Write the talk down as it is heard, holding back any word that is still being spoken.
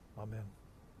Amen.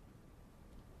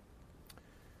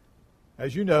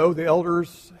 As you know, the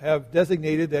elders have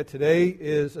designated that today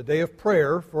is a day of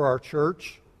prayer for our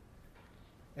church,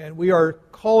 and we are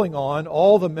calling on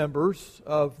all the members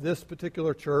of this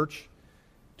particular church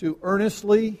to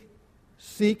earnestly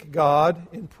seek God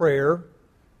in prayer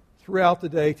throughout the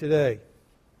day today.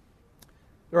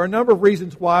 There are a number of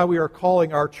reasons why we are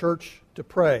calling our church to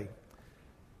pray.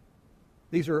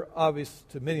 These are obvious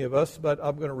to many of us, but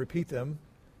I'm going to repeat them.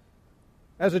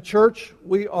 As a church,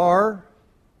 we are,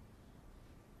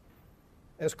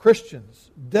 as Christians,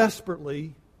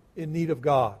 desperately in need of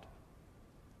God.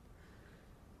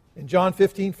 In John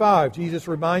 15:5, Jesus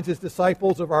reminds his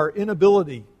disciples of our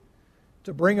inability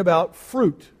to bring about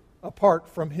fruit apart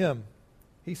from Him.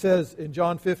 He says in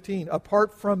John 15,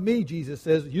 apart from me, Jesus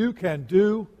says, you can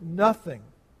do nothing.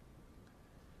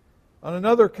 On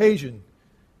another occasion,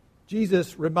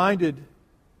 Jesus reminded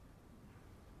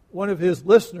one of his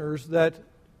listeners that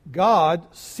God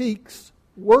seeks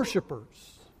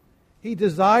worshipers. He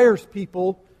desires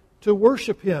people to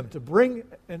worship Him, to bring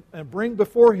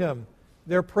before Him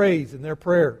their praise and their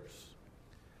prayers.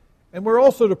 And we're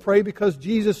also to pray because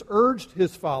Jesus urged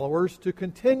His followers to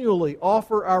continually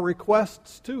offer our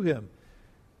requests to Him.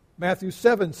 Matthew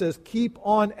 7 says, keep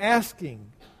on asking,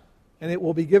 and it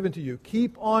will be given to you.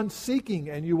 Keep on seeking,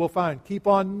 and you will find. Keep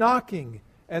on knocking,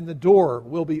 and the door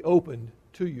will be opened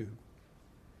to you.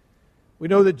 We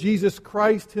know that Jesus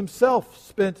Christ Himself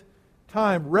spent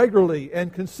time regularly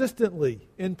and consistently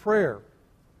in prayer.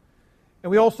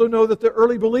 And we also know that the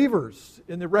early believers,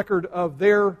 in the record of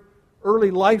their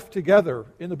early life together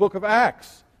in the book of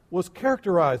Acts, was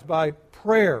characterized by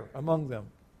prayer among them.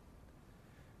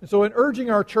 And so in urging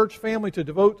our church family to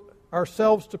devote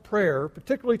ourselves to prayer,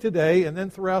 particularly today and then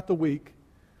throughout the week,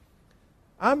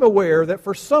 I'm aware that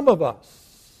for some of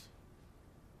us,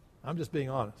 I'm just being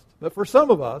honest, but for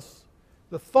some of us,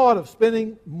 the thought of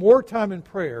spending more time in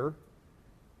prayer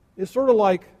is sort of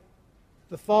like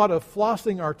the thought of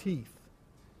flossing our teeth.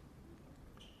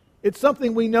 It's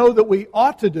something we know that we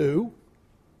ought to do.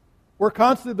 We're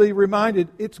constantly reminded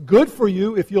it's good for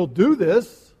you if you'll do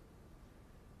this.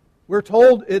 We're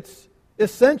told it's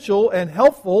essential and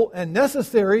helpful and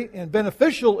necessary and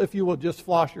beneficial if you will just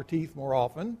floss your teeth more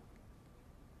often.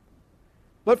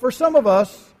 But for some of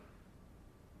us,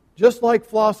 just like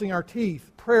flossing our teeth,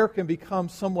 prayer can become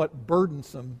somewhat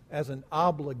burdensome as an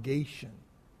obligation.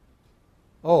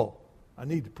 Oh, I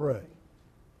need to pray.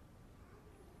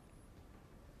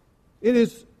 It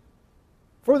is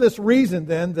for this reason,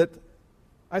 then, that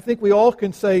I think we all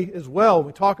can say as well, when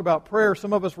we talk about prayer,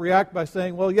 some of us react by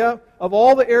saying, well, yeah, of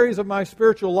all the areas of my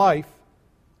spiritual life,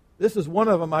 this is one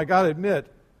of them, I got to admit,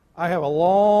 I have a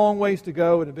long ways to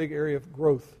go and a big area of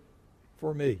growth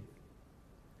for me.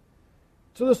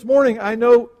 So this morning, I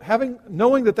know,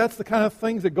 knowing that that's the kind of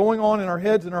things that are going on in our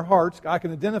heads and our hearts, I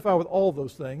can identify with all of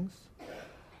those things.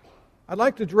 I'd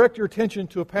like to direct your attention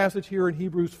to a passage here in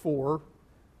Hebrews 4,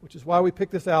 which is why we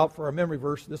picked this out for our memory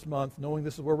verse this month, knowing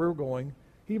this is where we were going.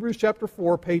 Hebrews chapter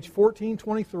 4, page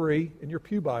 1423 in your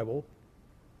pew Bible.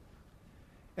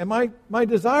 And my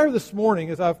desire this morning,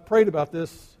 as I've prayed about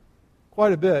this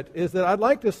quite a bit, is that I'd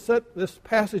like to set this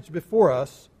passage before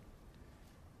us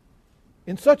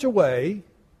in such a way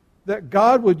that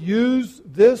God would use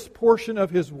this portion of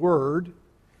His Word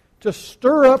to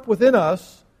stir up within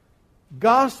us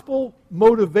gospel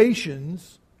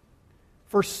motivations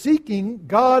for seeking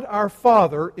God our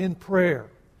Father in prayer.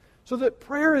 So that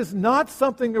prayer is not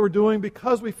something that we're doing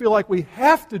because we feel like we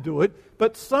have to do it,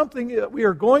 but something that we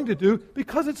are going to do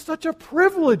because it's such a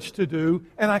privilege to do,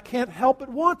 and I can't help but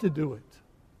want to do it.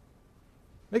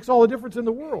 Makes all the difference in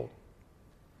the world.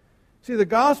 See, the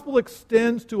gospel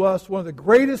extends to us one of the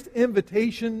greatest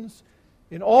invitations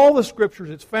in all the Scriptures.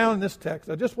 It's found in this text.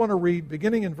 I just want to read,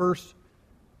 beginning in verse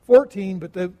 14,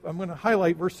 but I'm going to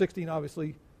highlight verse 16,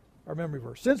 obviously, our memory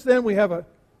verse. Since then we have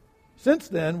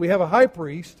a high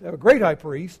priest, a great high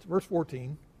priest, verse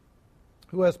 14,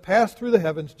 who has passed through the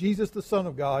heavens, Jesus the Son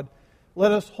of God.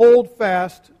 Let us hold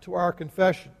fast to our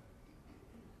confession.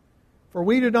 For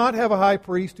we do not have a high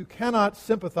priest who cannot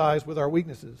sympathize with our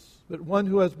weaknesses, but one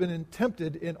who has been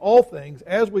tempted in all things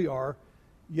as we are,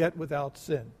 yet without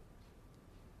sin.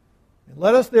 And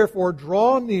let us therefore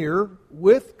draw near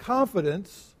with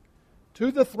confidence to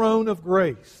the throne of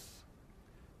grace,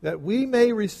 that we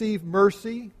may receive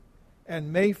mercy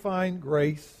and may find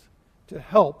grace to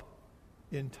help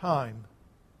in time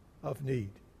of need.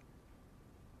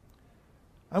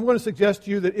 I'm going to suggest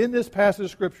to you that in this passage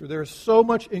of Scripture there is so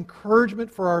much encouragement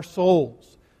for our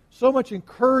souls, so much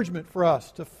encouragement for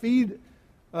us to feed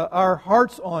our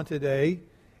hearts on today,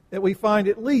 that we find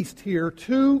at least here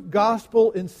two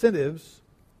gospel incentives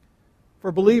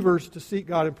for believers to seek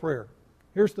God in prayer.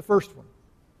 Here's the first one.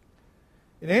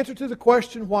 In answer to the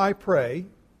question, why pray,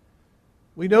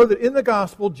 we know that in the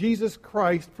gospel, Jesus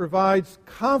Christ provides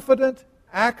confident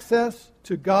access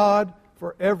to God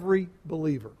for every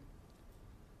believer.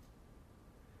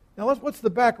 Now, what's the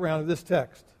background of this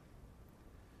text?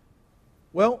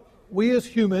 Well, we as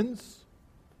humans,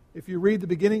 if you read the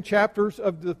beginning chapters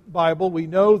of the Bible, we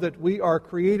know that we are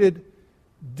created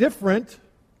different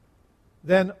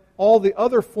than all the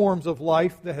other forms of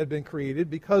life that had been created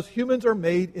because humans are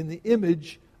made in the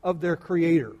image of their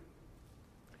Creator.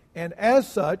 And as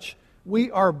such,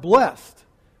 we are blessed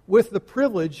with the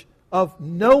privilege of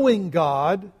knowing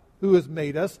God who has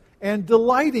made us and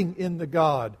delighting in the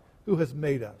God who has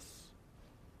made us.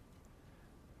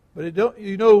 But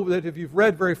you know that if you've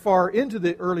read very far into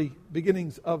the early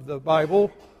beginnings of the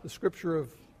Bible, the scripture of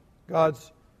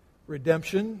God's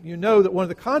redemption, you know that one of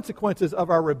the consequences of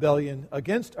our rebellion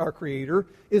against our Creator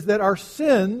is that our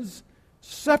sins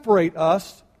separate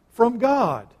us from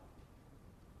God.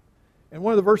 And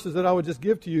one of the verses that I would just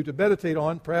give to you to meditate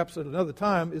on, perhaps at another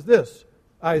time, is this.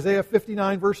 Isaiah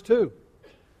 59, verse 2.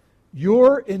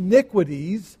 Your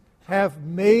iniquities have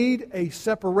made a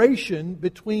separation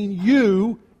between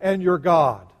you and your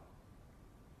God.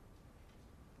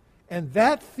 And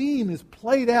that theme is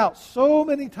played out so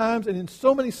many times and in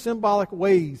so many symbolic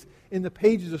ways in the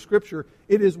pages of Scripture.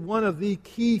 It is one of the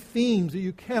key themes that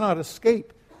you cannot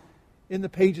escape in the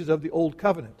pages of the Old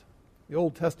Covenant, the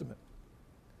Old Testament.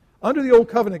 Under the Old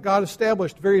Covenant, God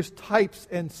established various types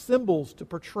and symbols to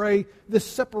portray this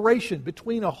separation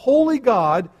between a holy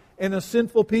God and a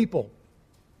sinful people.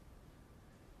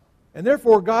 And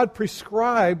therefore, God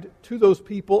prescribed to those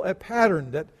people a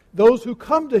pattern that those who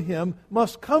come to Him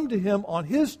must come to Him on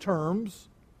His terms,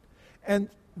 and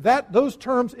that those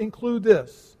terms include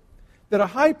this, that a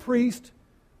high priest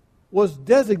was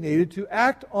designated to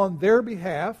act on their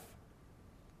behalf,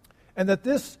 and that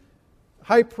this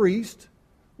high priest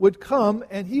would come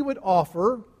and he would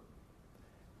offer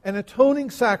an atoning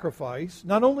sacrifice,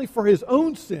 not only for his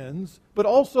own sins, but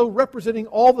also representing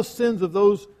all the sins of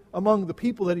those among the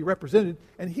people that he represented.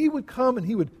 And he would come and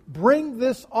he would bring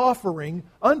this offering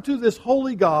unto this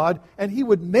holy God, and he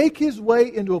would make his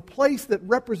way into a place that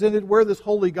represented where this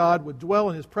holy God would dwell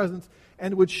in His presence,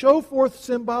 and would show forth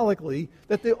symbolically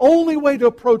that the only way to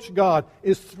approach God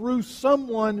is through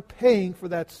someone paying for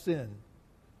that sin.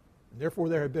 And therefore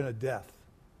there had been a death.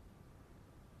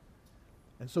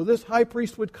 And so this high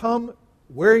priest would come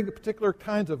wearing the particular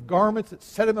kinds of garments that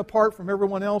set him apart from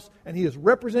everyone else, and he is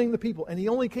representing the people. And he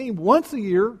only came once a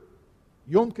year,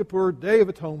 Yom Kippur, Day of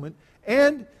Atonement,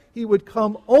 and he would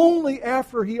come only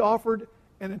after he offered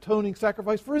an atoning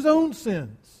sacrifice for his own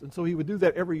sins. And so he would do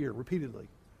that every year, repeatedly.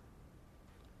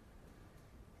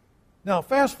 Now,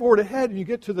 fast forward ahead and you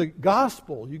get to the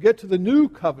gospel, you get to the new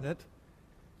covenant,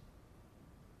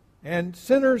 and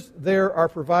sinners there are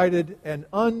provided an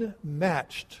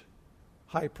unmatched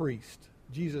high priest,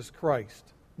 Jesus Christ.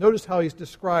 Notice how he's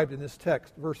described in this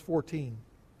text, verse 14.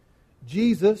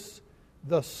 Jesus,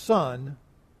 the Son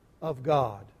of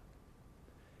God.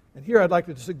 And here I'd like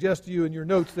to suggest to you in your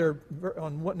notes there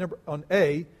on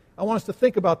A, I want us to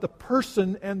think about the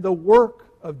person and the work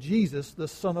of Jesus, the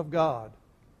Son of God.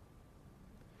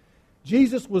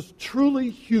 Jesus was truly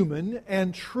human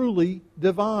and truly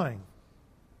divine.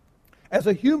 As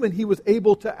a human, he was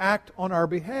able to act on our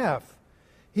behalf.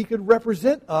 He could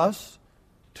represent us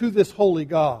to this holy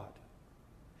God.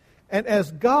 And as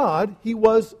God, he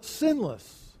was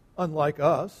sinless, unlike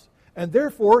us, and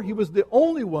therefore he was the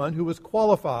only one who was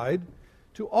qualified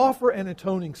to offer an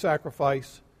atoning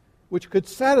sacrifice which could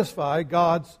satisfy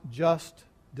God's just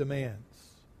demands.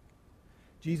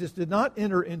 Jesus did not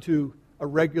enter into a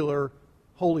regular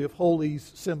Holy of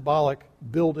Holies symbolic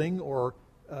building or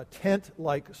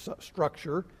tent-like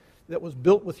structure that was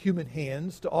built with human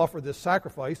hands to offer this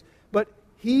sacrifice, but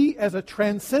he, as a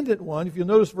transcendent one, if you'll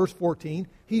notice verse 14,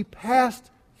 he passed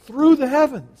through the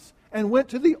heavens and went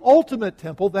to the ultimate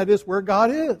temple, that is where God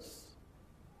is.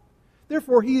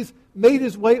 Therefore, he's made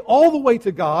his way all the way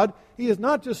to God. He is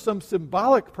not just some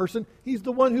symbolic person. He's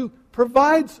the one who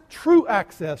provides true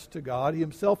access to God. He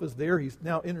himself is there. He's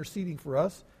now interceding for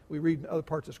us. We read in other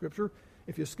parts of Scripture.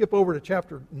 If you skip over to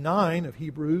chapter 9 of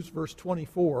Hebrews, verse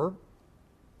 24,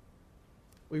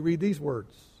 we read these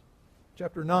words.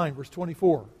 Chapter 9, verse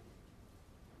 24.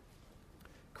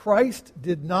 Christ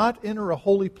did not enter a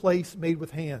holy place made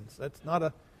with hands. That's not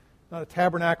a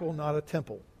tabernacle, not a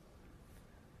temple.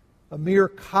 A mere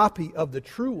copy of the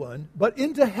true one, but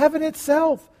into heaven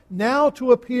itself, now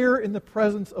to appear in the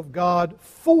presence of God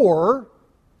for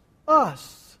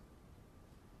us.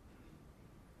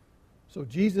 So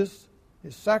Jesus,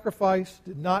 his sacrifice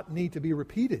did not need to be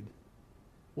repeated.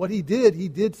 What he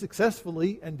did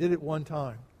successfully and did it one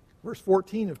time. Verse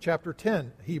 14 of chapter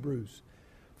 10, Hebrews.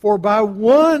 For by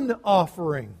one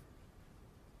offering,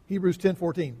 Hebrews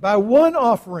 10:14, by one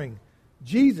offering,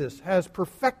 Jesus has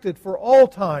perfected for all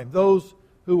time those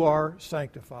who are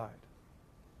sanctified.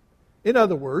 In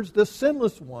other words, the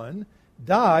sinless one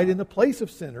died in the place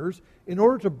of sinners in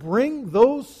order to bring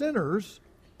those sinners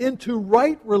into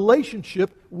right relationship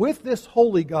with this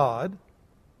holy God.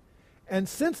 And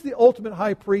since the ultimate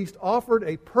high priest offered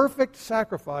a perfect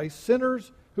sacrifice,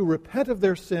 sinners who repent of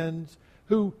their sins,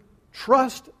 who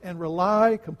trust and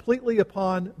rely completely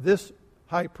upon this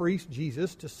high priest,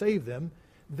 Jesus, to save them,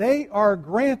 they are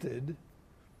granted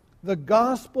the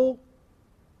gospel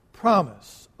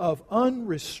promise of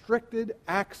unrestricted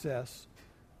access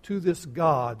to this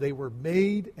God they were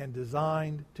made and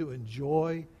designed to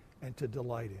enjoy and to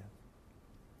delight in.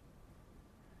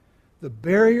 The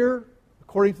barrier,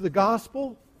 according to the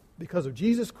gospel, because of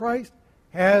Jesus Christ,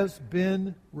 has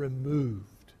been removed.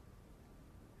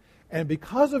 And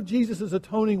because of Jesus'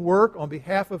 atoning work on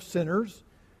behalf of sinners,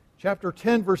 chapter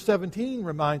 10, verse 17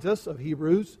 reminds us of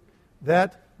Hebrews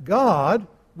that God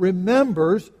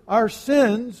remembers our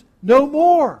sins no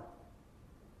more.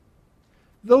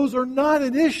 Those are not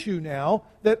an issue now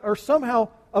that are somehow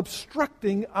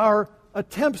obstructing our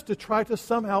attempts to try to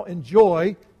somehow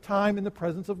enjoy time in the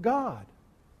presence of God.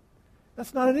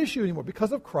 That's not an issue anymore.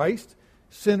 Because of Christ,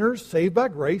 sinners saved by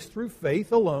grace through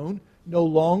faith alone no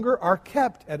longer are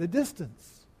kept at a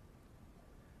distance.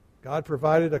 God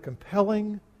provided a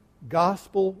compelling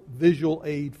gospel visual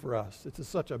aid for us. It's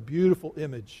such a beautiful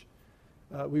image.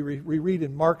 We read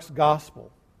in Mark's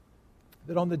gospel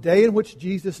that on the day in which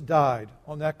Jesus died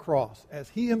on that cross, as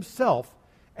he himself,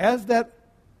 as that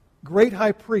great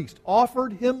high priest,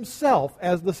 offered himself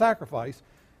as the sacrifice,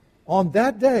 on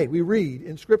that day we read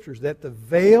in Scriptures that the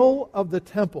veil of the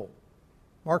temple,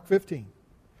 Mark 15,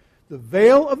 the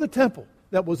veil of the temple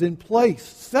that was in place,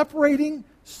 separating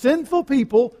sinful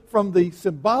people from the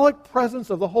symbolic presence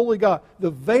of the holy God,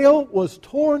 the veil was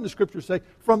torn, the Scriptures say,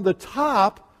 from the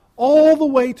top all the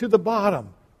way to the bottom,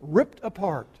 ripped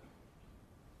apart.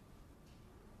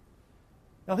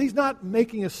 Now, he's not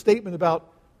making a statement about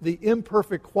the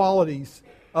imperfect qualities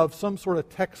of some sort of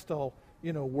textile,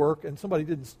 work, and somebody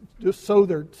didn't just sew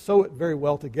it very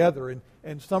well together,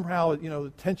 and somehow,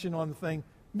 the tension on the thing.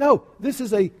 No, this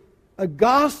is a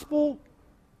gospel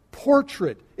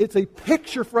portrait. It's a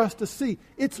picture for us to see.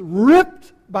 It's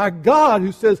ripped by God,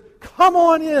 who says, "Come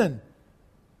on in,"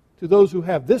 to those who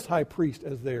have this high priest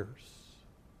as theirs.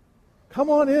 Come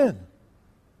on in.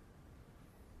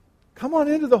 Come on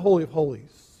into the Holy of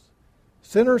Holies.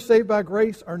 Sinners saved by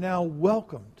grace are now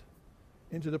welcomed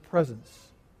into the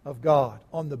presence of God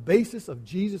on the basis of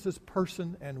Jesus'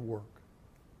 person and work.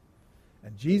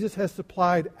 And Jesus has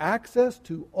supplied access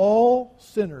to all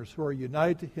sinners who are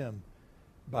united to him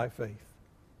by faith.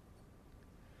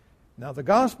 Now, the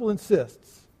gospel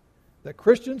insists that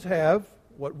Christians have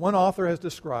what one author has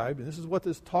described, and this is what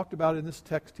is talked about in this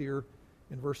text here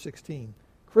in verse 16.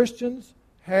 Christians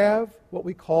have what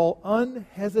we call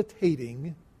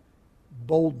unhesitating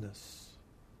boldness.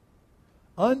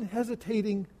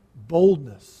 Unhesitating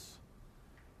boldness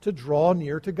to draw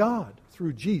near to God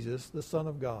through Jesus, the Son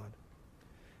of God.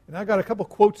 And I've got a couple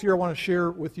quotes here I want to share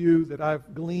with you that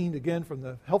I've gleaned again from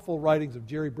the helpful writings of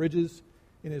Jerry Bridges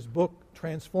in his book,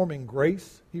 Transforming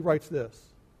Grace. He writes this: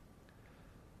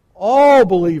 all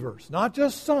believers, not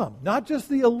just some, not just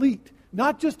the elite,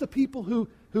 not just the people who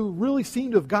really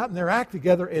seem to have gotten their act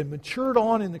together and matured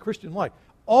on in the Christian life,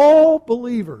 all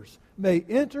believers may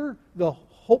enter the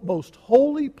most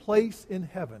holy place in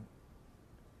heaven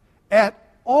at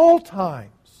all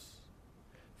times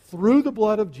through the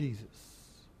blood of Jesus,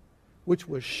 which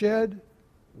was shed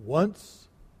once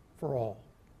for all.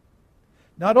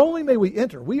 Not only may we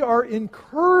enter, we are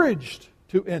encouraged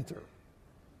to enter,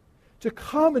 to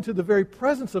come into the very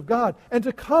presence of God, and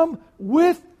to come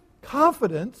with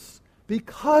confidence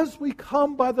because we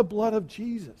come by the blood of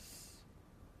Jesus.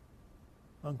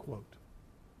 Unquote.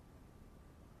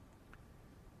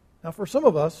 Now, for some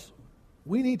of us,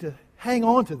 we need to hang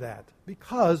on to that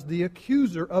because the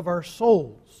accuser of our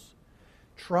souls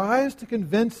tries to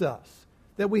convince us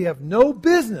that we have no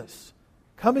business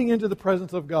coming into the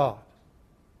presence of God.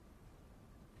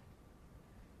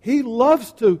 He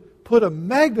loves to put a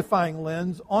magnifying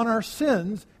lens on our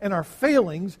sins and our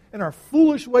failings and our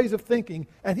foolish ways of thinking,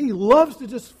 and he loves to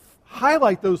just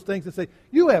highlight those things and say,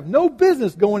 you have no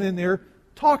business going in there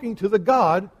talking to the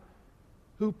God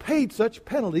who paid such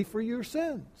penalty for your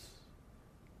sins.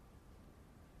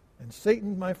 And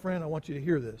Satan, my friend, I want you to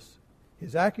hear this.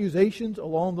 His accusations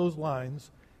along those lines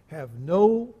have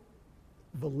no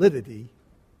validity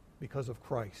because of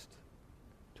Christ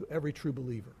to every true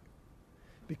believer.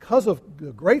 Because of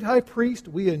the great high priest,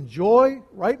 we enjoy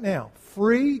right now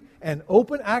free and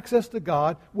open access to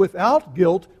God without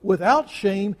guilt, without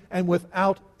shame, and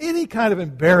without any kind of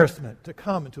embarrassment to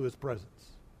come into His presence.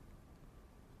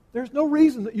 There's no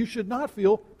reason that you should not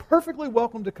feel perfectly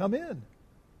welcome to come in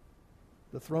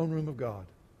the throne room of God.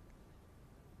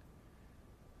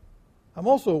 I'm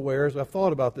also aware, as I've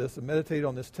thought about this and meditated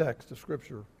on this text of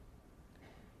Scripture,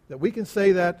 that we can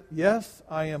say that, yes,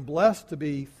 I am blessed to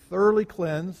be thoroughly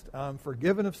cleansed. I'm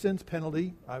forgiven of sin's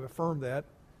penalty. I've affirmed that.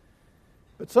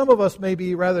 But some of us may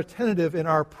be rather tentative in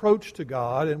our approach to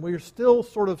God, and we're still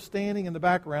sort of standing in the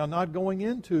background, not going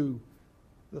into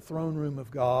the throne room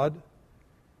of God,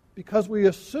 because we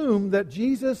assume that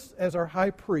Jesus, as our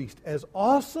high priest, as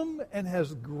awesome and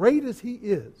as great as He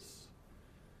is,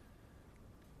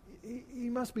 He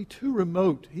must be too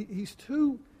remote. He's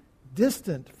too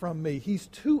distant from me. He's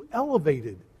too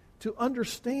elevated to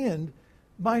understand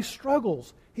my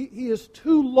struggles. He is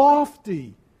too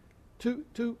lofty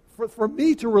for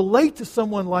me to relate to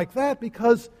someone like that,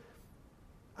 because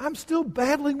I'm still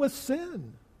battling with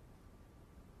sin.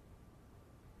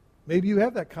 Maybe you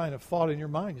have that kind of thought in your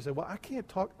mind. You say, well, I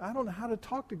don't know how to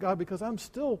talk to God because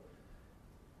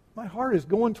my heart is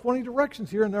going 20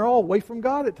 directions here and they're all away from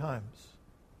God at times.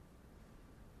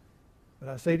 But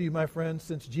I say to you, my friends,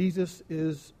 since Jesus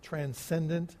is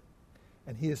transcendent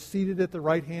and He is seated at the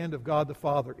right hand of God the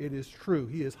Father, it is true,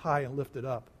 He is high and lifted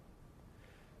up.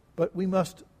 But we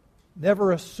must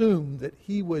never assume that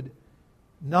He would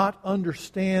not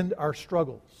understand our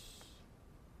struggles,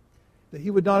 that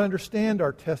He would not understand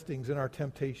our testings and our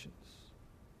temptations.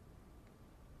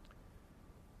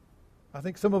 I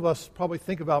think some of us probably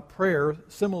think about prayer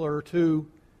similar to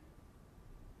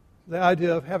the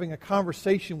idea of having a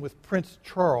conversation with Prince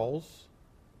Charles,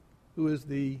 who is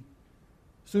the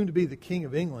soon-to-be the King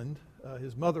of England.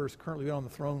 His mother has currently been on the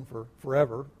throne for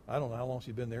forever. I don't know how long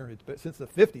she's been there. It's been since the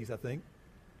 50s, I think.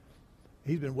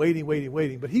 He's been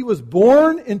waiting. But he was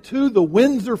born into the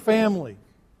Windsor family.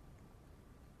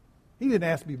 He didn't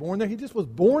ask to be born there. He just was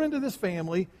born into this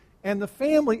family, and the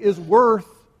family is worth,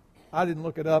 I didn't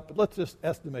look it up, but let's just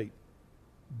estimate,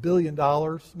 $1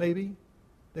 billion maybe.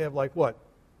 They have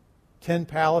 10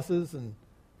 palaces and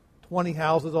 20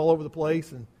 houses all over the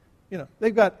place, and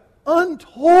they've got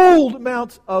untold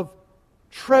amounts of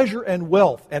treasure and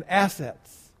wealth and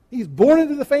assets. He's born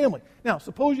into the family. Now,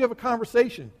 suppose you have a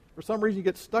conversation. For some reason, you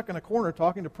get stuck in a corner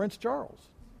talking to Prince Charles.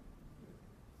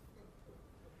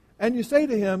 And you say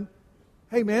to him,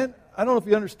 hey man, I don't know if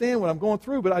you understand what I'm going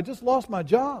through, but I just lost my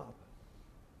job.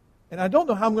 And I don't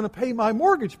know how I'm going to pay my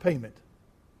mortgage payment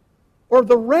or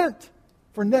the rent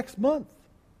for next month.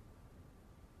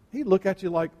 He'd look at you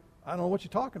like, I don't know what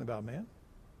you're talking about, man.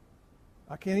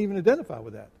 I can't even identify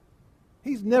with that.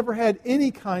 He's never had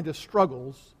any kind of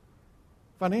struggles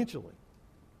financially.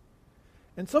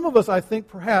 And some of us, I think,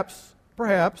 perhaps,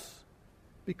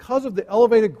 because of the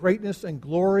elevated greatness and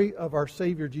glory of our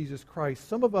Savior Jesus Christ,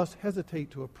 some of us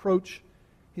hesitate to approach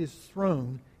His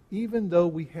throne even though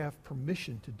we have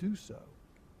permission to do so.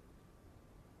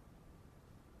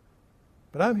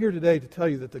 But I'm here today to tell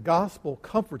you that the gospel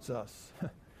comforts us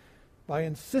by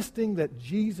insisting that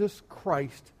Jesus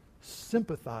Christ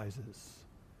sympathizes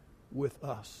with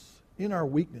us in our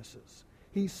weaknesses.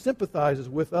 He sympathizes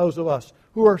with those of us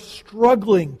who are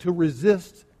struggling to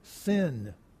resist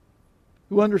sin,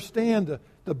 who understand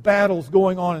the battles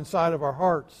going on inside of our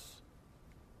hearts.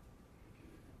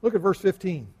 Look at verse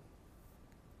 15.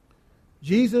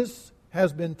 Jesus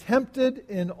has been tempted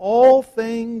in all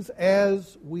things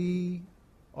as we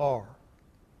are.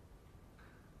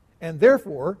 And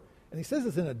therefore, and he says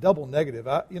this in a double negative.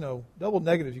 Double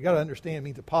negatives, you got to understand,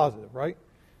 means a positive, right?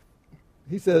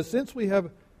 He says, since we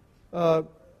have,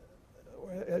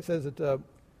 it says that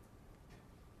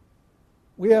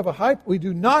we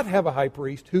do not have a high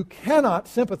priest who cannot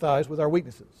sympathize with our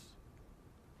weaknesses.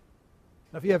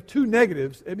 Now, if you have two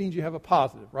negatives, it means you have a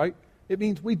positive, right? It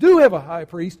means we do have a high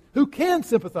priest who can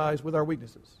sympathize with our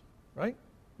weaknesses, right?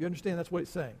 You understand that's what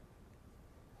it's saying.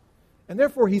 And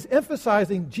therefore, he's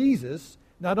emphasizing Jesus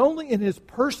not only in His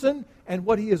person and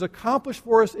what He has accomplished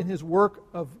for us in His work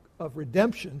of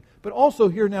redemption, but also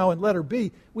here now in letter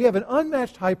B, we have an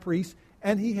unmatched high priest,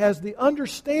 and He has the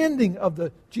understanding of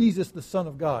the Jesus, the Son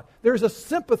of God. There's a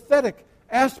sympathetic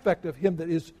aspect of Him that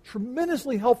is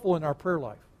tremendously helpful in our prayer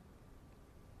life.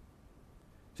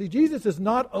 See, Jesus is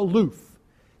not aloof.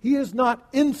 He is not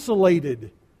insulated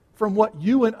from what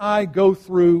you and I go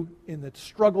through in the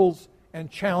struggles and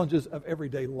challenges of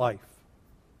everyday life.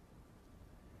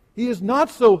 He is not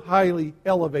so highly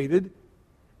elevated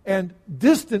and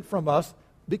distant from us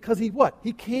because he what?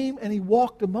 He came and he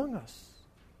walked among us.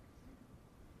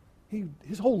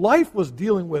 His whole life was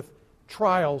dealing with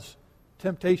trials,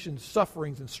 temptations,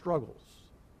 sufferings, and struggles.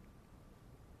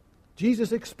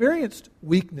 Jesus experienced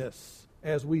weakness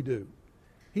as we do.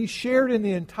 He shared in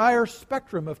the entire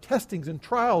spectrum of testings and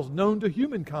trials known to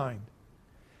humankind.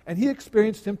 And he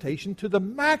experienced temptation to the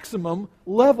maximum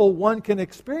level one can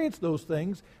experience those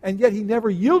things, and yet he never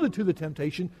yielded to the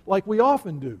temptation like we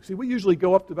often do. See, we usually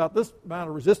go up to about this amount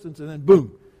of resistance and then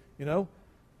boom,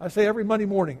 I say every Monday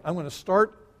morning, I'm going to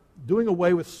start doing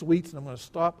away with sweets and I'm going to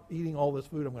stop eating all this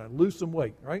food. I'm going to lose some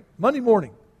weight, right? Monday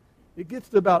morning. It gets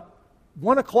to about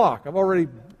 1 o'clock. I've already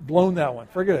blown that one.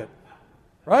 Forget it.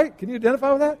 Right? Can you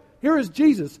identify with that? Here is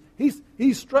Jesus.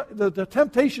 The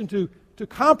temptation to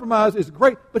compromise is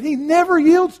great, but he never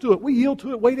yields to it. We yield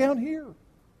to it way down here.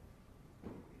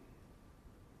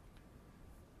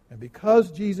 And because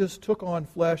Jesus took on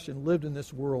flesh and lived in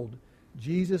this world,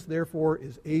 Jesus, therefore,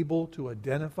 is able to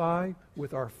identify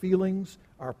with our feelings,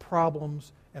 our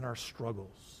problems, and our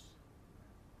struggles.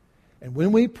 And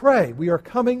when we pray, we are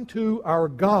coming to our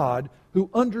God who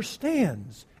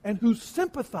understands and who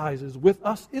sympathizes with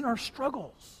us in our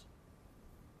struggles.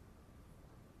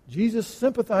 Jesus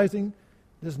sympathizing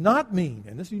does not mean,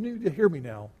 and this you need to hear me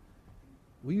now,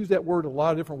 we use that word a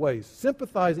lot of different ways.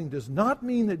 Sympathizing does not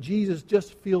mean that Jesus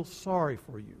just feels sorry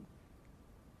for you.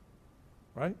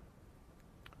 Right?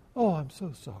 Oh, I'm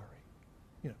so sorry.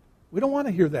 We don't want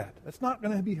to hear that. That's not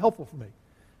going to be helpful for me.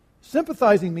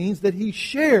 Sympathizing means that he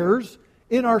shares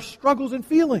in our struggles and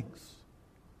feelings.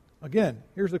 Again,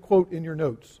 here's a quote in your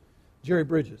notes. Jerry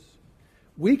Bridges.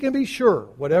 We can be sure,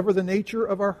 whatever the nature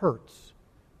of our hurts,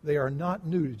 they are not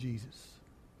new to Jesus.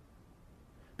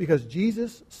 Because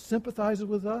Jesus sympathizes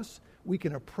with us, we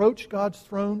can approach God's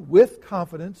throne with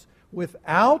confidence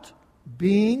without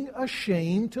being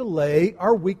ashamed to lay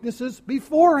our weaknesses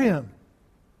before him.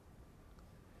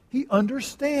 He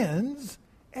understands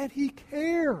and he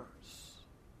cares.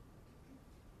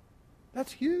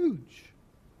 That's huge.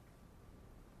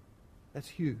 That's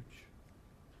huge.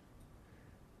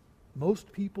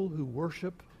 Most people who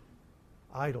worship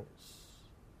idols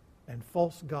and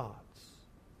false gods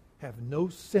have no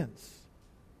sense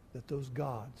that those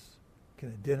gods can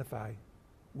identify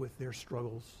with their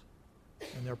struggles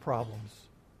and their problems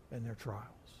and their trials.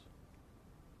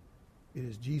 It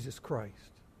is Jesus Christ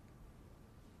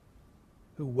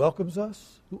who welcomes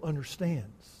us, who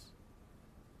understands,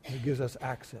 and who gives us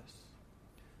access.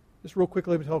 Just real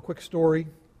quickly, let me tell a quick story.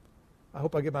 I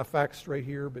hope I get my facts straight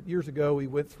here, but years ago we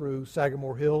went through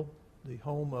Sagamore Hill, the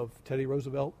home of Teddy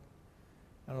Roosevelt.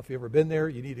 I don't know if you've ever been there.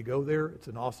 You need to go there. It's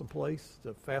an awesome place.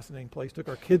 It's a fascinating place. Took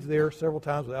our kids there several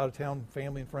times with out-of-town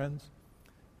family and friends.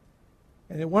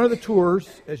 And in one of the tours,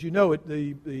 as you know,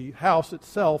 the house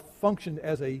itself functioned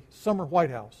as a summer White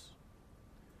House.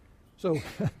 So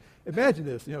imagine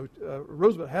this.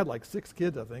 Roosevelt had like 6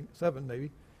 kids, I think, 7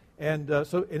 maybe. And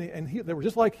they were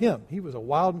just like him. He was a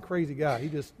wild and crazy guy.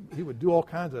 He would do all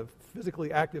kinds of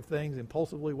physically active things,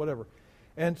 impulsively, whatever.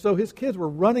 And so his kids were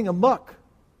running amok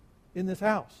in this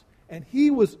house. And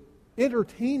he was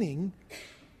entertaining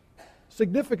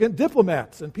significant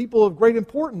diplomats and people of great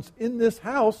importance in this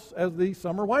house as the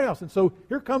summer White House. And so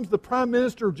here comes the Prime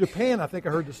Minister of Japan. I think I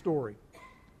heard the story.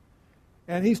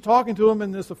 And he's talking to him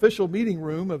in this official meeting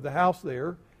room of the house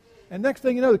there. And next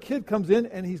thing you know, the kid comes in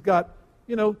and he's got,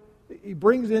 he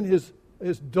brings in his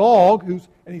dog, and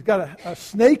he's got a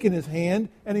snake in his hand,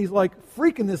 and he's like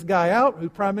freaking this guy out,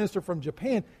 who's Prime Minister from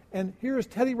Japan. And here's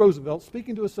Teddy Roosevelt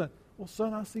speaking to his son. Well,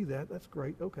 son, I see that. That's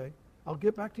great. Okay. I'll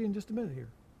get back to you in just a minute here.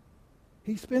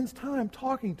 He spends time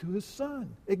talking to his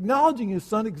son, acknowledging his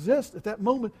son exists at that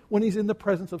moment when he's in the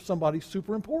presence of somebody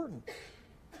super important.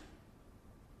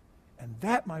 And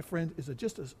that, my friend, is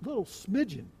just a little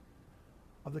smidgen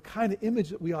of the kind of image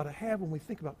that we ought to have when we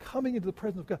think about coming into the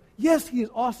presence of God. Yes, he is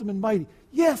awesome and mighty.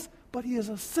 Yes, but he is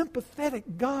a sympathetic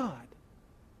God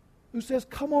who says,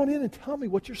 come on in and tell me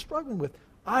what you're struggling with.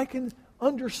 I can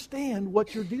understand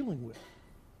what you're dealing with.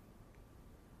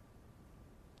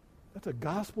 That's a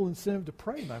gospel incentive to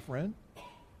pray, my friend.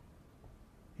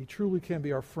 He truly can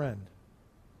be our friend,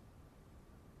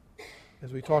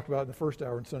 as we talked about in the first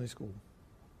hour in Sunday school.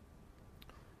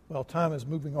 Well, time is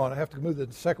moving on. I have to move to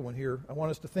the second one here. I want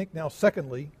us to think now,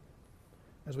 secondly,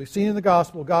 as we've seen in the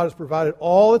gospel, God has provided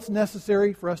all that's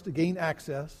necessary for us to gain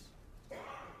access.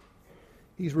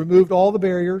 He's removed all the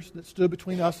barriers that stood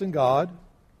between us and God.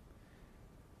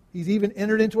 He's even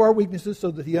entered into our weaknesses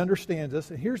so that he understands us.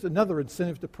 And here's another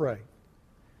incentive to pray.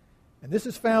 And this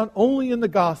is found only in the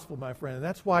gospel, my friend. And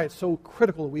that's why it's so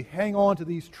critical that we hang on to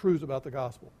these truths about the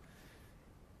gospel.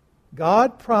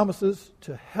 God promises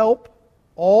to help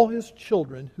all His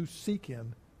children who seek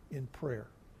Him in prayer.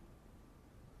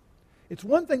 It's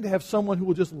one thing to have someone who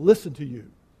will just listen to you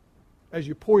as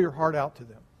you pour your heart out to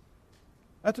them.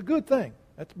 That's a good thing.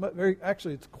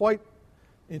 It's quite,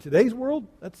 in today's world,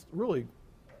 that's really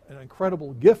an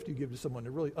incredible gift you give to someone,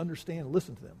 to really understand and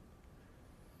listen to them.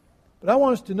 But I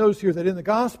want us to notice here that in the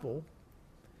gospel,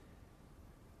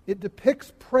 it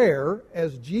depicts prayer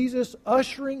as Jesus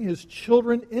ushering His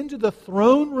children into the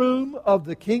throne room of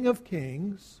the King of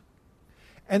Kings.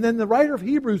 And then the writer of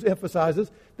Hebrews emphasizes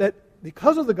that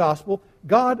because of the gospel,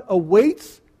 God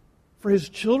awaits for His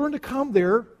children to come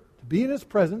there, to be in His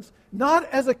presence, not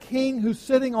as a king who's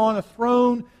sitting on a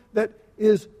throne that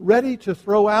is ready to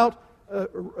throw out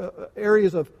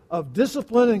areas of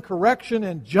discipline and correction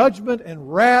and judgment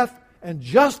and wrath and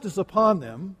justice upon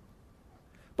them.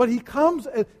 But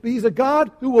He's a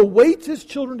God who awaits His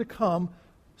children to come,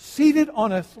 seated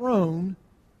on a throne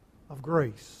of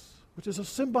grace, which is a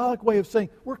symbolic way of saying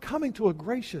we're coming to a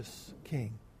gracious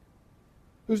King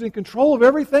who's in control of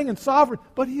everything and sovereign,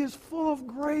 but He is full of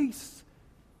grace.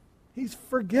 He's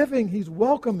forgiving. He's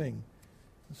welcoming.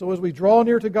 And so as we draw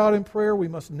near to God in prayer, we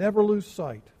must never lose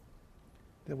sight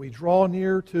that we draw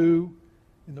near to,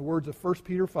 in the words of 1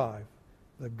 Peter 5,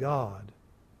 the God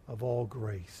of all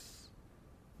grace.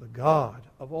 The God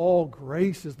of all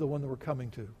grace is the one that we're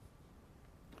coming to.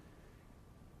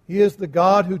 He is the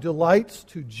God who delights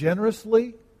to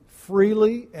generously,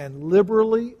 freely, and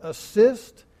liberally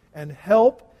assist and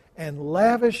help and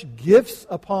lavish gifts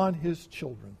upon His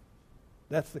children.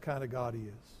 That's the kind of God He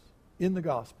is in the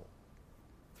gospel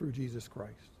through Jesus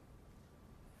Christ.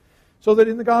 So that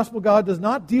in the gospel, God does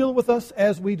not deal with us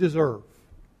as we deserve.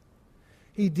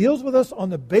 He deals with us on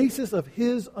the basis of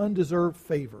His undeserved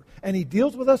favor. And He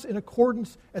deals with us in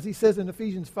accordance, as He says in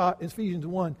Ephesians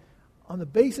 1, on the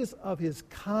basis of His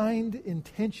kind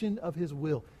intention of His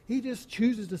will. He just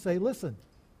chooses to say, listen,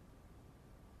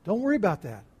 don't worry about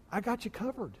that. I got you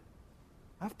covered.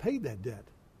 I've paid that debt.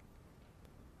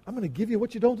 I'm going to give you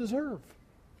what you don't deserve.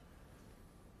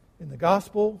 In the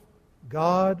gospel,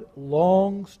 God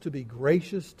longs to be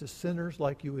gracious to sinners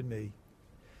like you and me.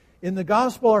 In the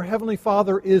gospel, our Heavenly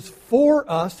Father is for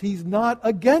us. He's not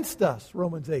against us,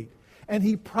 Romans 8. And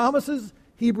He promises,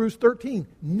 Hebrews 13,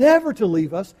 never to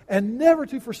leave us and never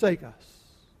to forsake us.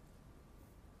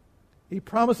 He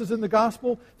promises in the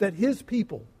gospel that His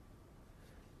people,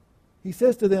 He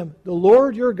says to them, the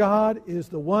Lord your God is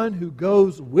the one who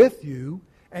goes with you,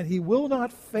 and He will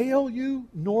not fail you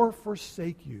nor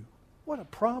forsake you. What a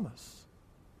promise.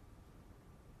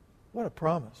 What a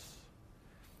promise.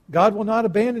 God will not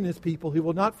abandon His people. He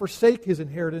will not forsake His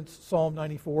inheritance, Psalm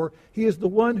 94. He is the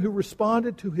one who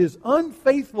responded to His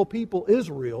unfaithful people,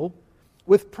 Israel,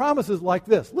 with promises like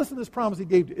this. Listen to this promise He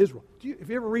gave to Israel. If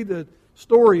you ever read the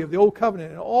story of the Old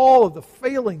Covenant and all of the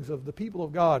failings of the people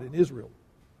of God in Israel,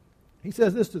 He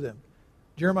says this to them,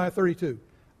 Jeremiah 32,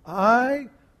 I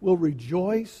will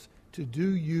rejoice to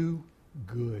do you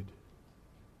good.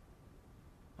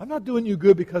 I'm not doing you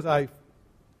good because I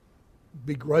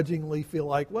begrudgingly feel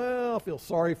like, well, I feel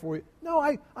sorry for you. No,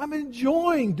 I'm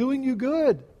enjoying doing you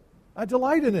good. I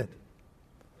delight in it.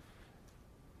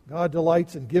 God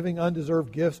delights in giving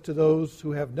undeserved gifts to those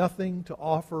who have nothing to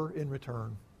offer in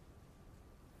return.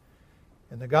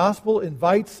 And the gospel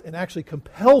invites and actually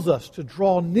compels us to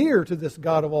draw near to this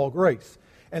God of all grace.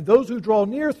 And those who draw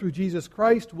near through Jesus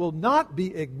Christ will not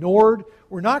be ignored.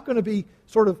 We're not going to be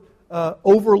sort of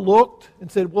overlooked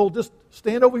and said, well, just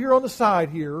stand over here on the side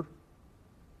here.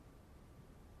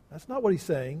 That's not what He's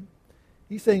saying.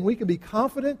 He's saying we can be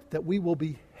confident that we will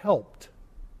be helped.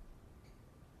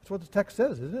 That's what the text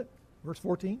says, isn't it?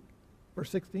 Verse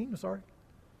 16, sorry.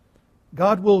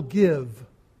 God will give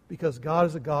because God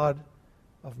is a God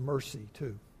of mercy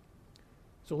too.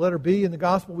 So letter B, in the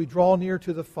gospel we draw near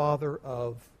to the Father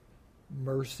of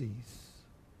mercies.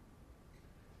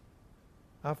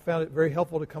 I've found it very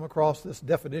helpful to come across this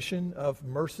definition of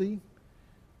mercy.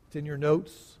 It's in your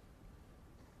notes.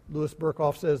 Louis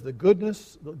Berkhoff says,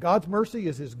 God's mercy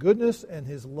is His goodness and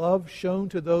His love shown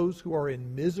to those who are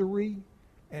in misery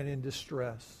and in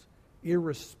distress,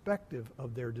 irrespective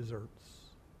of their deserts.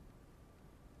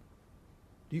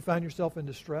 Do you find yourself in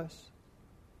distress?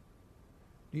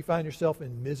 Do you find yourself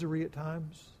in misery at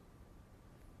times?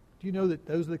 Do you know that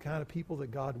those are the kind of people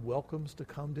that God welcomes to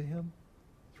come to Him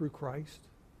through Christ?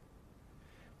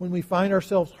 When we find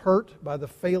ourselves hurt by the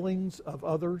failings of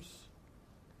others,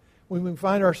 when we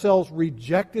find ourselves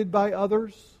rejected by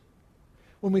others,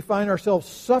 when we find ourselves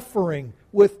suffering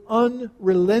with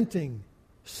unrelenting,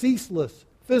 ceaseless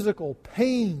physical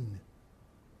pain,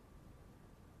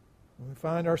 when we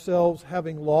find ourselves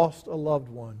having lost a loved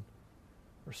one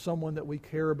or someone that we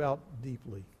care about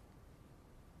deeply,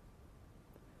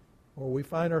 or we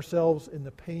find ourselves in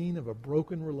the pain of a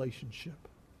broken relationship,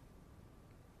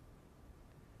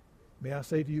 may I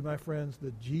say to you, my friends,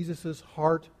 that Jesus'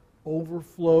 heart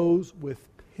overflows with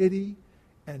pity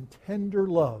and tender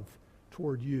love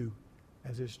toward you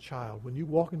as His child. When you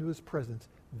walk into His presence,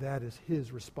 that is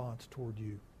His response toward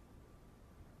you.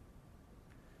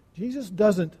 Jesus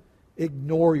doesn't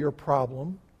ignore your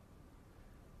problem.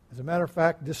 As a matter of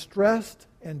fact, distressed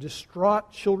and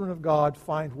distraught children of God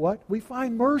find what? We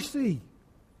find mercy.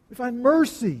 We find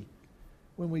mercy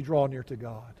when we draw near to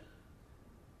God.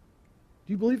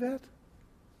 Do you believe that?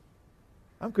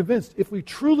 I'm convinced if we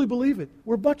truly believe it,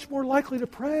 we're much more likely to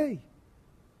pray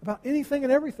about anything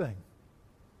and everything.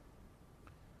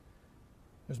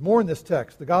 There's more in this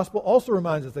text. The gospel also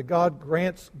reminds us that God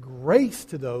grants grace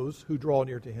to those who draw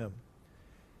near to Him.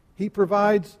 He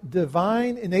provides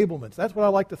divine enablements. That's what I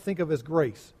like to think of as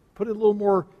grace. Put it a little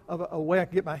more of a way I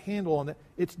can get my handle on it.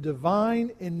 It's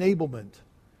divine enablement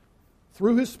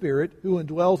through His Spirit who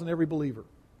indwells in every believer.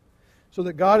 So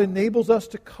that God enables us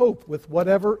to cope with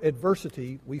whatever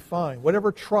adversity we find,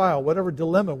 whatever trial, whatever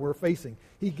dilemma we're facing.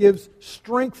 He gives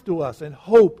strength to us and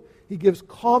hope. He gives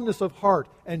calmness of heart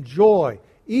and joy.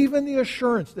 Even the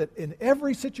assurance that in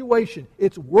every situation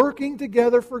it's working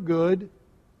together for good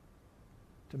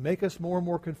to make us more and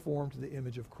more conform to the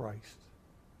image of Christ.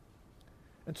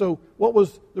 And so, what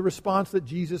was the response that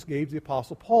Jesus gave to the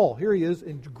Apostle Paul? Here he is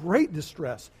in great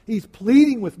distress. He's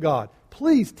pleading with God,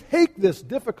 please take this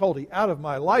difficulty out of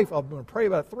my life. I'm going to pray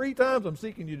about it 3 times. I'm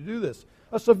seeking you to do this.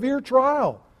 A severe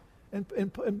trial.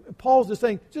 And Paul's just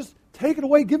saying, just take it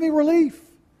away, give me relief.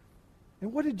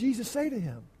 And what did Jesus say to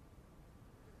him?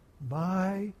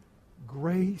 My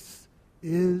grace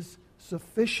is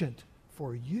sufficient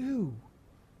for you.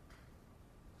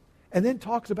 And then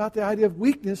talks about the idea of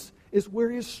weakness is where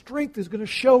His strength is going to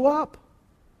show up.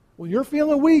 When you're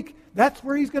feeling weak, that's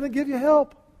where He's going to give you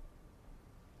help.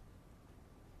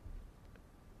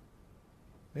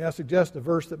 May I suggest a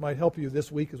verse that might help you this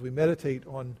week as we meditate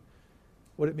on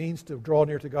what it means to draw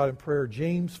near to God in prayer.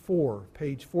 James 4,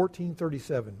 page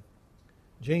 1437.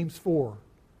 James 4,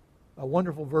 a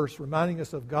wonderful verse reminding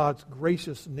us of God's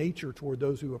gracious nature toward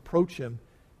those who approach Him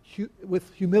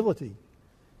with humility.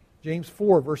 James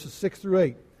 4, verses 6 through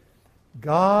 8.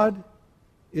 God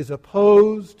is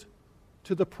opposed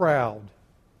to the proud.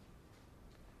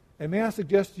 And may I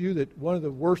suggest to you that one of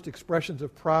the worst expressions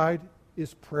of pride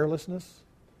is prayerlessness?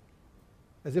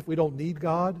 As if we don't need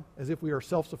God, as if we are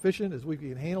self-sufficient, as if we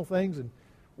can handle things and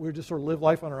we just sort of live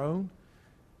life on our own.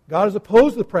 God is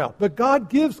opposed to the proud, but God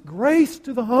gives grace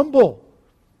to the humble.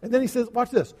 And then He says, watch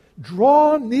this,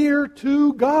 draw near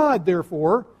to God,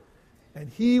 therefore, and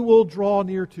He will draw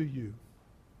near to you.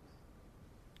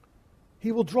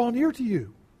 He will draw near to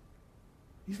you.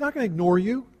 He's not going to ignore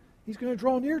you. He's going to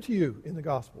draw near to you in the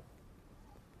gospel.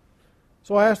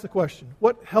 So I ask the question,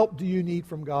 what help do you need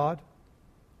from God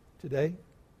today?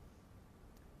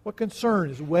 What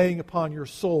concern is weighing upon your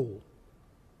soul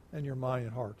and your mind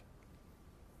and heart?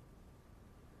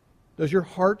 Does your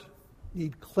heart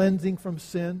need cleansing from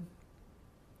sin?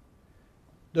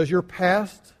 Does your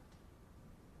past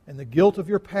and the guilt of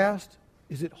your past,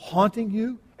 is it haunting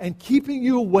you and keeping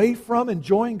you away from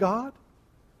enjoying God?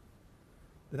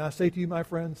 Then I say to you, my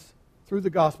friends, through the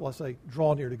gospel, I say,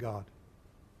 draw near to God.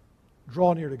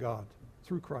 Draw near to God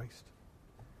through Christ.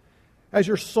 Has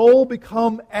your soul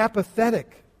become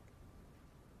apathetic?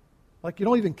 Like you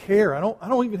don't even care. I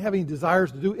don't even have any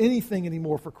desires to do anything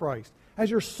anymore for Christ. Has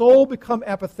your soul become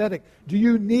apathetic? Do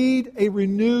you need a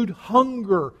renewed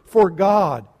hunger for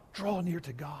God? Draw near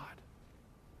to God.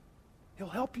 He'll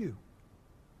help you.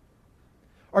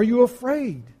 Are you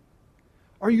afraid?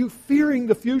 Are you fearing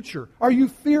the future? Are you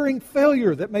fearing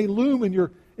failure that may loom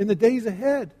in the days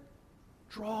ahead?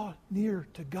 Draw near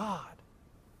to God.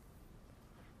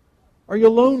 Are you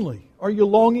lonely? Are you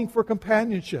longing for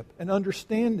companionship and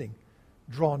understanding?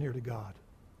 Draw near to God.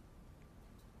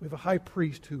 We have a high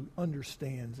priest who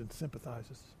understands and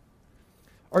sympathizes.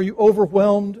 Are you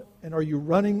overwhelmed and are you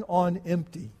running on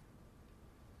empty?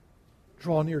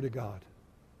 Draw near to God.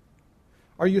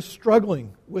 Are you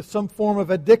struggling with some form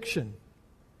of addiction?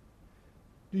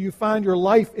 Do you find your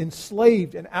life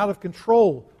enslaved and out of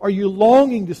control? Are you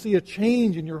longing to see a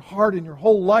change in your heart and your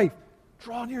whole life?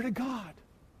 Draw near to God.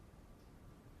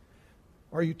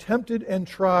 Are you tempted and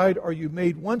tried? Are you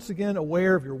made once again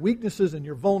aware of your weaknesses and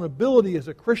your vulnerability as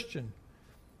a Christian?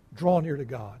 Draw near to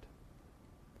God.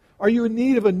 Are you in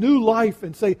need of a new life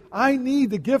and say, I need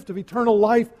the gift of eternal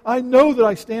life. I know that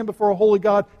I stand before a holy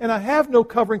God and I have no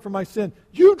covering for my sin.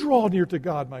 You draw near to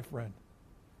God, my friend,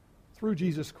 through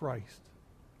Jesus Christ.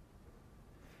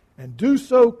 And do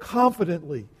so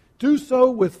confidently. Do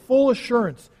so with full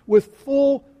assurance,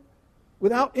 without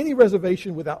any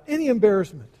reservation, without any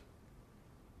embarrassment.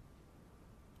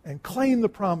 And claim the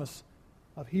promise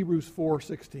of Hebrews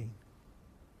 4:16.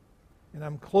 And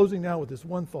I'm closing now with this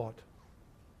one thought.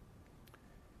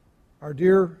 Our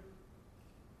dear,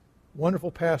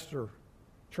 wonderful pastor,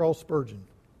 Charles Spurgeon,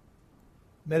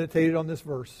 meditated on this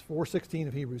verse, 4:16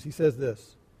 of Hebrews. He says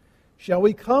this, "Shall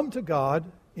we come to God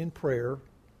in prayer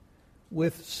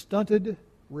with stunted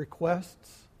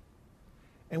requests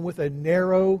and with a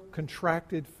narrow,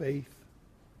 contracted faith?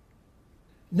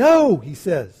 No," he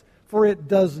says, "for it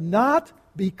does not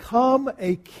become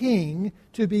a king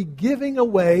to be giving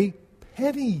away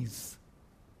pennies."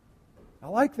 I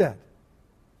like that.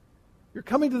 You're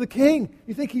coming to the king.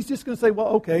 You think he's just going to say, well,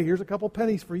 okay, here's a couple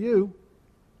pennies for you.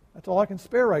 That's all I can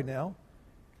spare right now.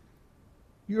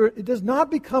 It does not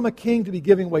become a king to be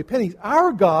giving away pennies.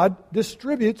 Our God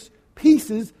distributes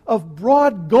pieces of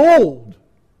broad gold.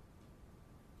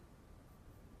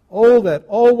 Oh, that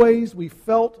always we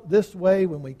felt this way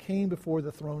when we came before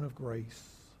the throne of grace.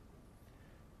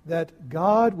 That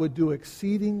God would do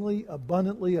exceedingly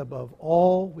abundantly above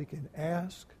all we can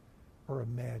ask or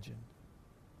imagine.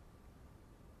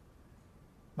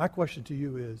 My question to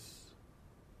you is,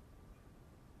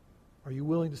 are you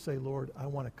willing to say, Lord, I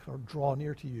want to draw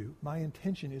near to you. My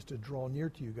intention is to draw near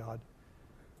to you, God.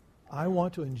 I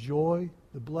want to enjoy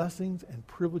the blessings and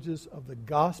privileges of the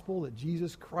gospel that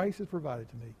Jesus Christ has provided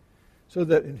to me. So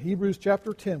that in Hebrews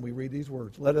chapter 10 we read these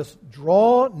words, "Let us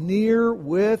draw near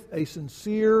with a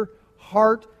sincere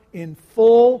heart in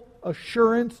full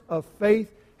assurance of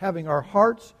faith, having our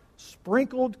hearts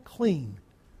sprinkled clean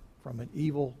from an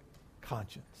evil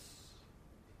conscience."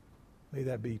 May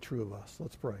that be true of us.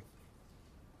 Let's pray.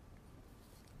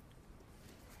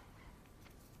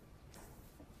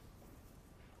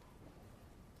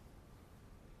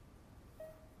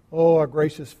 Oh, our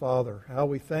gracious Father, how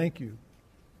we thank you.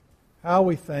 How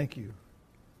we thank you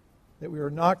that we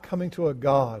are not coming to a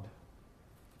God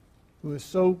who is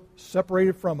so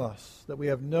separated from us that we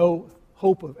have no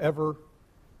hope of ever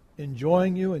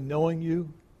enjoying you and knowing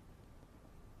you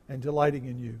and delighting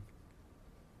in you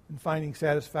and finding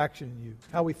satisfaction in you.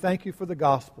 How we thank you for the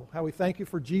gospel. How we thank you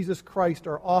for Jesus Christ,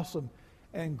 our awesome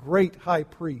and great high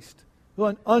priest,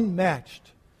 who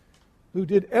unmatched, who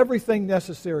did everything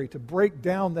necessary to break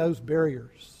down those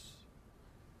barriers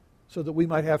so that we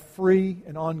might have free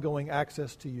and ongoing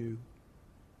access to you.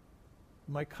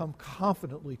 We might come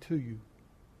confidently to you.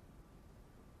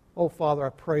 Oh, Father, I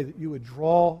pray that you would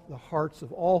draw the hearts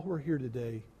of all who are here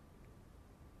today.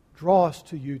 Draw us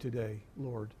to you today,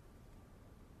 Lord.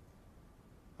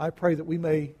 I pray that we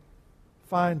may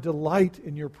find delight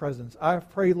in your presence. I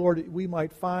pray, Lord, that we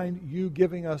might find you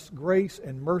giving us grace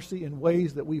and mercy in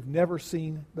ways that we've never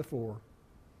seen before.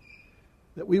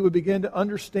 That we would begin to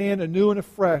understand anew and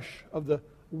afresh of the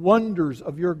wonders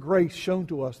of your grace shown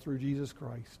to us through Jesus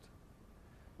Christ.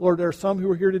 Lord, there are some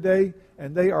who are here today,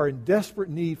 and they are in desperate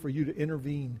need for you to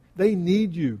intervene. They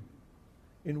need you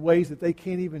in ways that they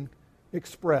can't even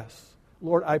express.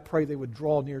 Lord, I pray they would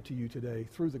draw near to you today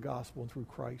through the gospel and through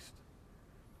Christ.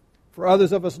 For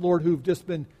others of us, Lord, who've just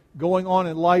been going on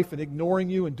in life and ignoring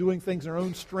you and doing things in our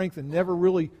own strength and never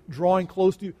really drawing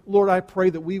close to you, Lord, I pray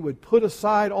that we would put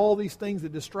aside all these things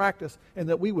that distract us and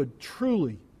that we would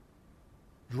truly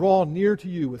draw near to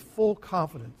you with full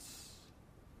confidence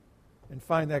and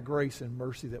find that grace and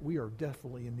mercy that we are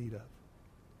definitely in need of.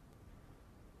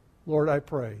 Lord, I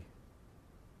pray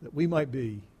that we might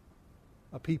be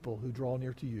a people who draw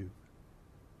near to you.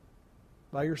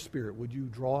 By your Spirit, would you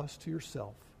draw us to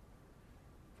yourself?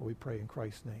 For we pray in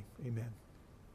Christ's name. Amen.